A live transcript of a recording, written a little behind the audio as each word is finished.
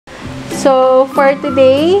So, for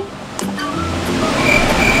today,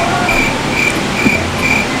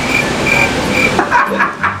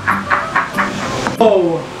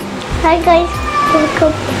 oh. Hi guys,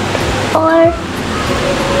 welcome to our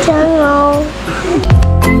channel.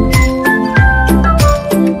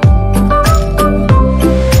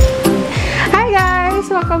 hi guys!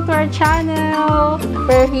 Welcome to our channel.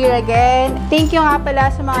 We're here again. Thank you nga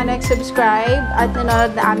pala sa mga nag-subscribe at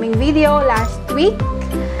nanonood na aming video last week.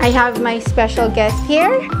 I have my special guest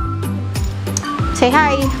here. Say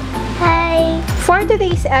hi! Hi! For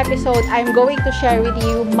today's episode, I'm going to share with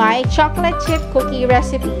you my chocolate chip cookie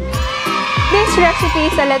recipe. This recipe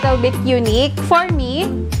is a little bit unique for me,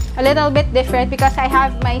 a little bit different because I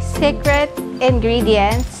have my secret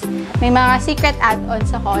ingredients. May mga secret add-ons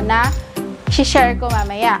ako na share ko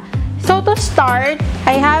mamaya. So to start,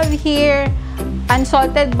 I have here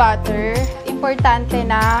unsalted butter. Importante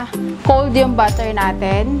na cold yung butter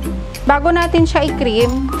natin. Bago natin siya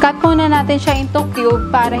i-cream, cut muna natin siya into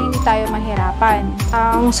cube para hindi tayo mahirapan.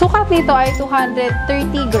 Ang sukat nito ay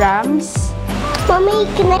 230 grams. Mommy,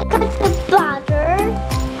 can I cut the butter?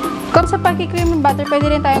 Kung sa pag-cream ng butter,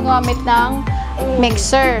 pwede rin tayo gumamit ng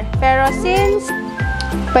mixer. Pero since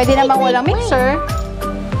pwede namang walang mixer,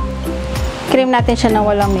 cream natin siya na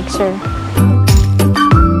walang mixer.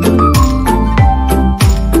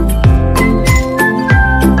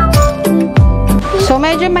 So,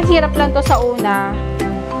 medyo mahirap lang to sa una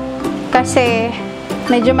kasi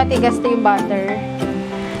medyo matigas to yung butter.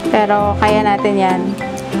 Pero, kaya natin yan.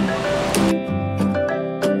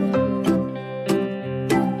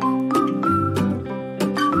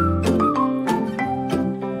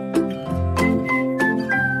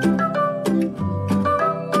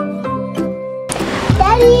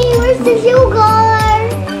 Daddy, where's the sugar?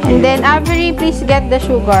 And then, Avery, please get the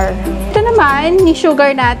sugar. Ito naman, yung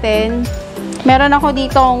sugar natin. Meron ako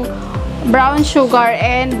ditong brown sugar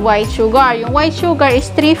and white sugar. Yung white sugar is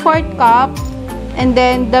 3/4 cup and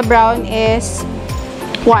then the brown is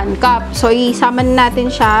 1 cup. So, isama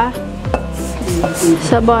natin siya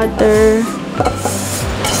sa butter.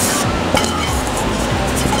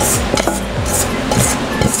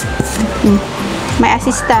 May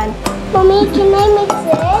assistant. Mommy, can I mix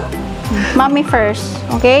it? Mommy first,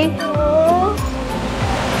 okay?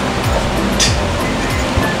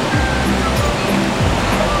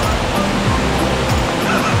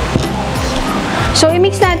 So,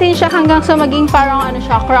 i-mix natin siya hanggang sa maging parang ano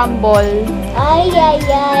siya, crumble. Ay, ay,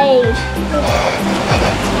 ay.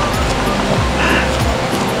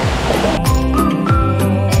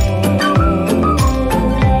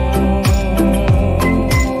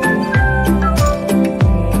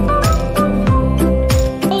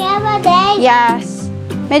 I have a day. Yes.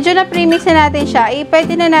 Medyo na premix na natin siya.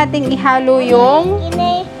 Pwede na nating ihalo yung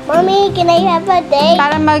Mommy, can I have a day?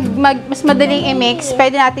 para mas madaling i-mix,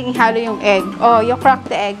 pwede nating ihalo yung egg. Oh, you crack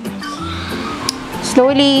the egg.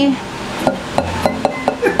 Slowly.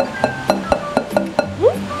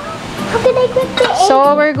 How can I crack the egg?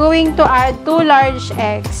 So, we're going to add 2 large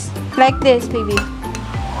eggs. Like this, baby.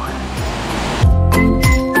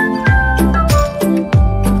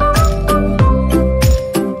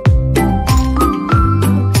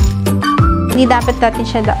 Hindi dapat natin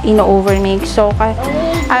siya ino-overmix. So,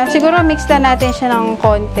 siguro mix na natin siya ng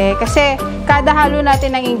konti. Kasi, kada halo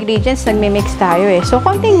natin ng ingredients, nagmi-mix tayo eh. So,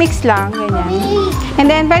 konting mix lang. Ganyan. And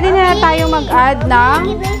then, pwede na tayo mag-add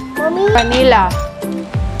ng vanilla.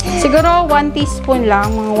 Siguro, 1 teaspoon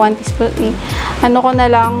lang. Mga 1 teaspoon. Ano ko na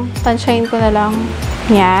lang, tansyahin ko na lang.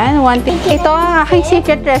 Yan. Ito ang aking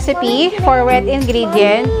secret recipe for wet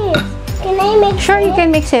ingredient. Can I mix it? Sure, you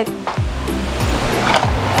can mix it.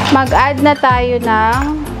 Mag-add na tayo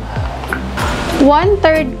ng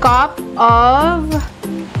 1/3 cup of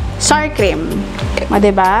sour cream. O,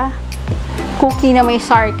 diba? Cookie na may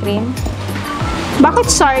sour cream.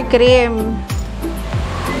 Bakit sour cream?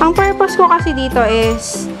 Ang purpose ko kasi dito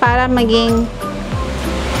is para maging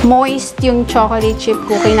moist yung chocolate chip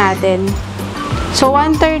cookie natin. So,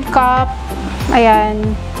 1/3 cup. Ayan.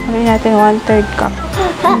 Sabihin natin 1/3 cup.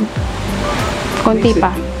 Konti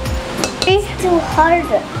pa. Okay. It's too hard.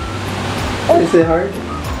 Is it hard?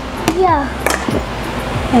 Yeah.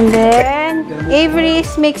 And then, Avery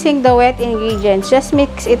is mixing the wet ingredients. Just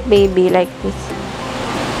mix it, baby, like this.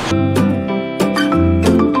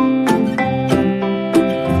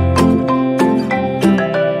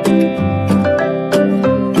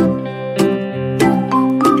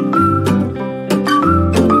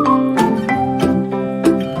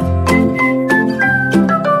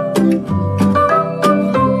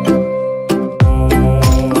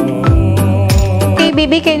 Okay,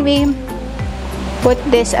 baby, can we put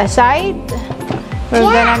this aside? we're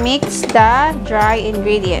gonna mix the dry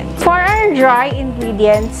ingredients. For our dry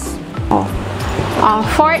ingredients,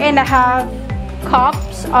 4.5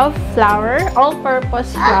 cups of flour,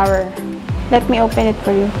 all-purpose flour. Let me open it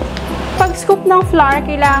for you. Pag scoop ng flour,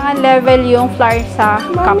 kailangan level yung flour sa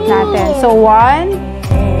cup natin. So, 1.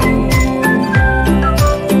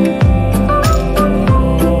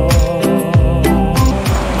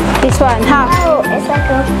 This one, half. Oh, it's like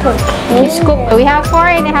a cookie. Scoop. We have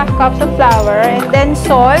 4.5 cups of flour, and then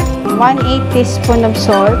salt, 1/8 teaspoon of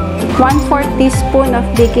salt, 1/4 teaspoon of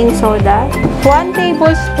baking soda, 1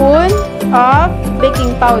 tablespoon of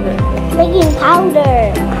baking powder. Baking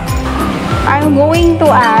powder. I'm going to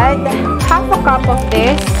add half a cup of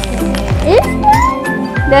this. This one?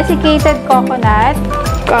 Desiccated coconut.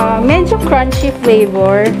 Medyo crunchy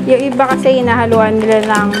flavor. Yung iba kasi inahaluan nila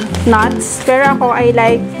ng nuts. Pero ako, I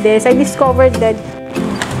like this. I discovered that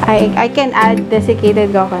I can add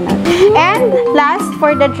desiccated coconut. And last,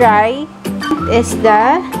 for the dry, is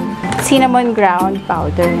the cinnamon ground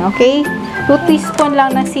powder. Okay? 2 teaspoon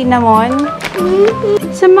lang ng cinnamon.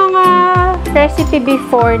 Sa mga recipe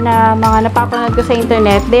before na mga napapanood ko sa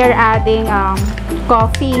internet, they're adding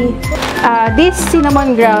coffee. This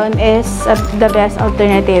cinnamon ground is the best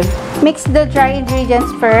alternative. Mix the dry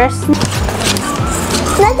ingredients first.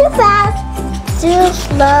 Not too fast. Too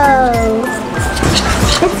slow.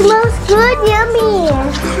 It smells good, yummy.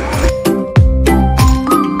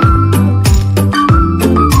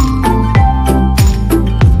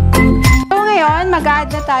 So ngayon,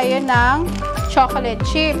 mag-add na tayo ng chocolate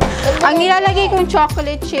chip. Ang nilalagay kong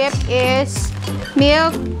chocolate chip is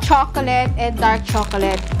milk, chocolate, and dark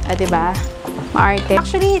chocolate. Diba? Maarte.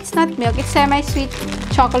 Actually, it's not milk. It's semi-sweet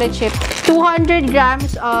chocolate chip. 200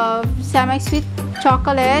 grams of semi-sweet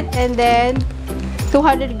chocolate and then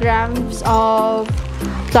 200 grams of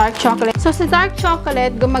dark chocolate. So, sa dark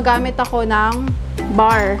chocolate, gumagamit ako ng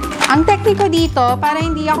bar. Ang tekniko dito, para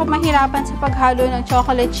hindi ako mahirapan sa paghalo ng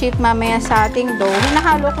chocolate chip mamaya sa ating dough,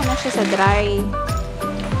 hinahalo ko na siya sa dry.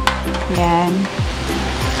 Yan.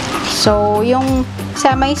 So, yung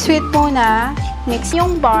semi-sweet muna, mix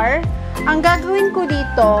yung bar. Ang gagawin ko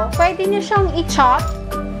dito, pwede nyo siyang i-chop,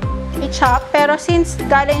 pero since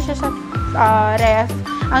galing siya sa ref,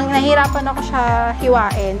 ang nahirapan ako siya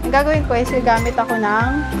hiwain. Ang gagawin ko is gamit ako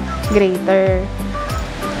ng grater.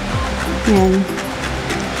 Yan.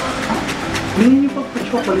 Hindi niyo pa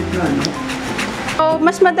chocolate na, no? So,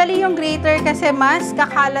 mas madali yung grater kasi mas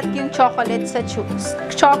kakalat yung chocolate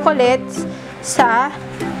sa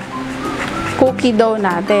cookie dough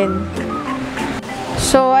natin.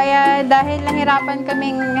 So, ayan, dahil nahirapan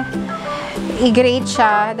kaming i-grate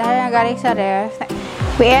siya, dahil nagaling sa ref,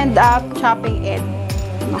 we end up chopping it.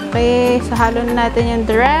 Okay, so halo na natin yung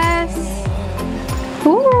the rest.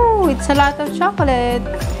 Ooh, it's a lot of chocolate.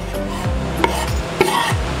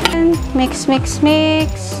 And mix, mix,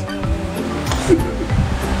 mix.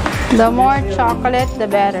 The more chocolate, the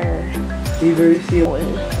better.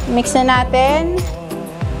 Mix na natin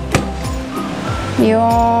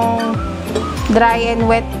yung dry and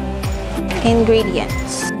wet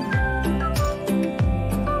ingredients.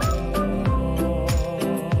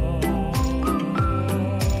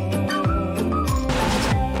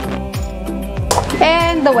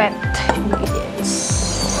 And the wet ingredients.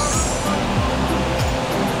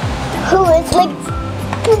 Oh, it's like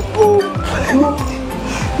poo-poo.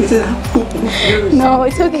 Is it poo-poo? No,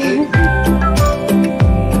 it's okay.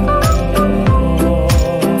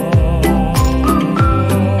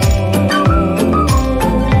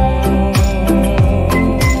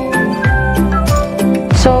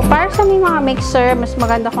 So, para sa mga mixer, mas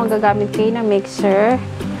maganda kung gagamit kayo ng mixer.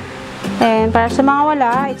 And para sa mga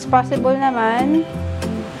wala, it's possible naman.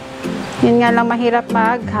 Yun nga lang mahirap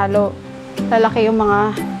maghalo. Lalaki yung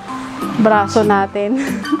mga braso natin.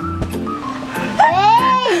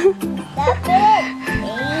 Hey! Stop it!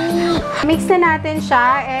 Hey! Mix na natin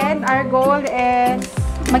siya and our goal is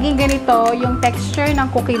maging ganito yung texture ng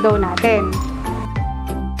cookie dough natin.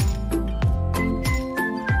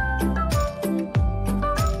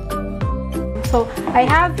 So, I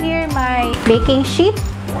have here my baking sheet.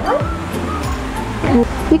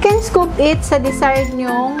 You can scoop it sa desired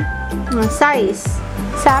nyong size.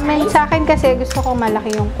 Sa akin kasi gusto ko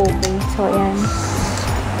malaki yung cookie. So, ayan.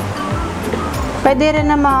 Pwede rin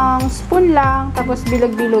namang spoon lang, tapos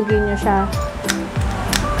bilog-bilogin nyo siya.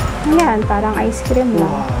 Ayan, parang ice cream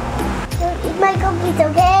lang. Don't eat my cookies,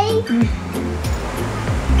 okay?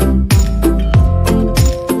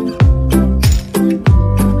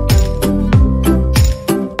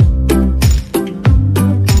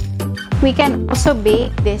 We can also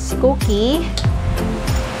bake this cookie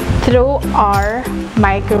through our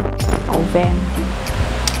microwave oven.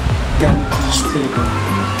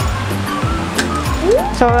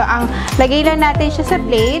 So, lagay lang natin siya sa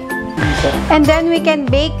plate. And then, we can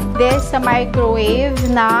bake this sa microwave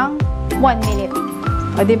ng 1 minute.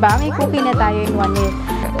 O, diba? May cookie na tayo in 1 minute.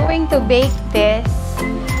 We're going to bake this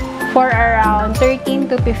for around 13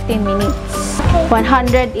 to 15 minutes.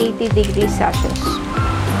 180 degrees Celsius.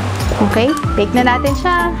 Okay? Bake na natin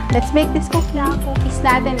siya. Let's bake this cookie. Cookies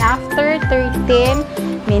natin after 13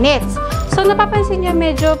 minutes. So, napapansin nyo,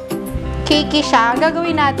 medyo cakey siya. Ang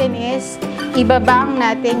gagawin natin is, ibabang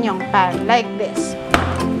natin yung pan. Like this.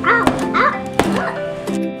 Ow! Ow!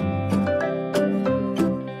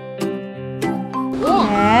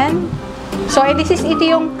 And, so, ito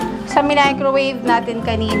yung sa microwave natin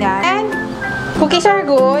kanina. And, cookies are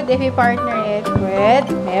good if you partner it with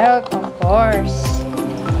milk, of course.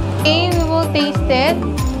 Okay, we will taste it.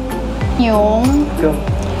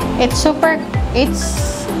 It's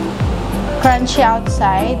crunchy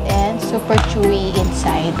outside and super chewy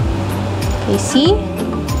inside. Okay, see?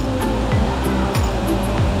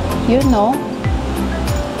 You know.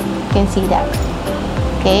 You can see that.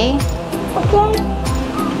 Okay? Okay.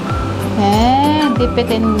 And dip it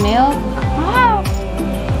in milk. Wow!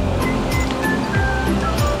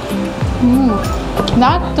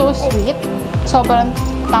 Not too sweet. Sobrang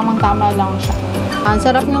tamang-tama lang siya. Ang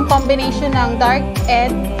sarap ng combination ng dark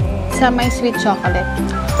and sa may sweet chocolate.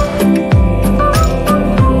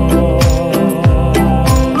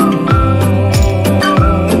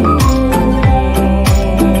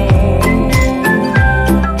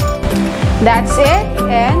 That's it,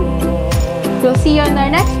 and we'll see you on our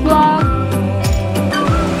next vlog.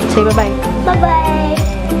 Say bye-bye. Bye-bye.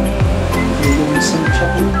 Yung isang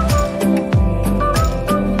chocolate.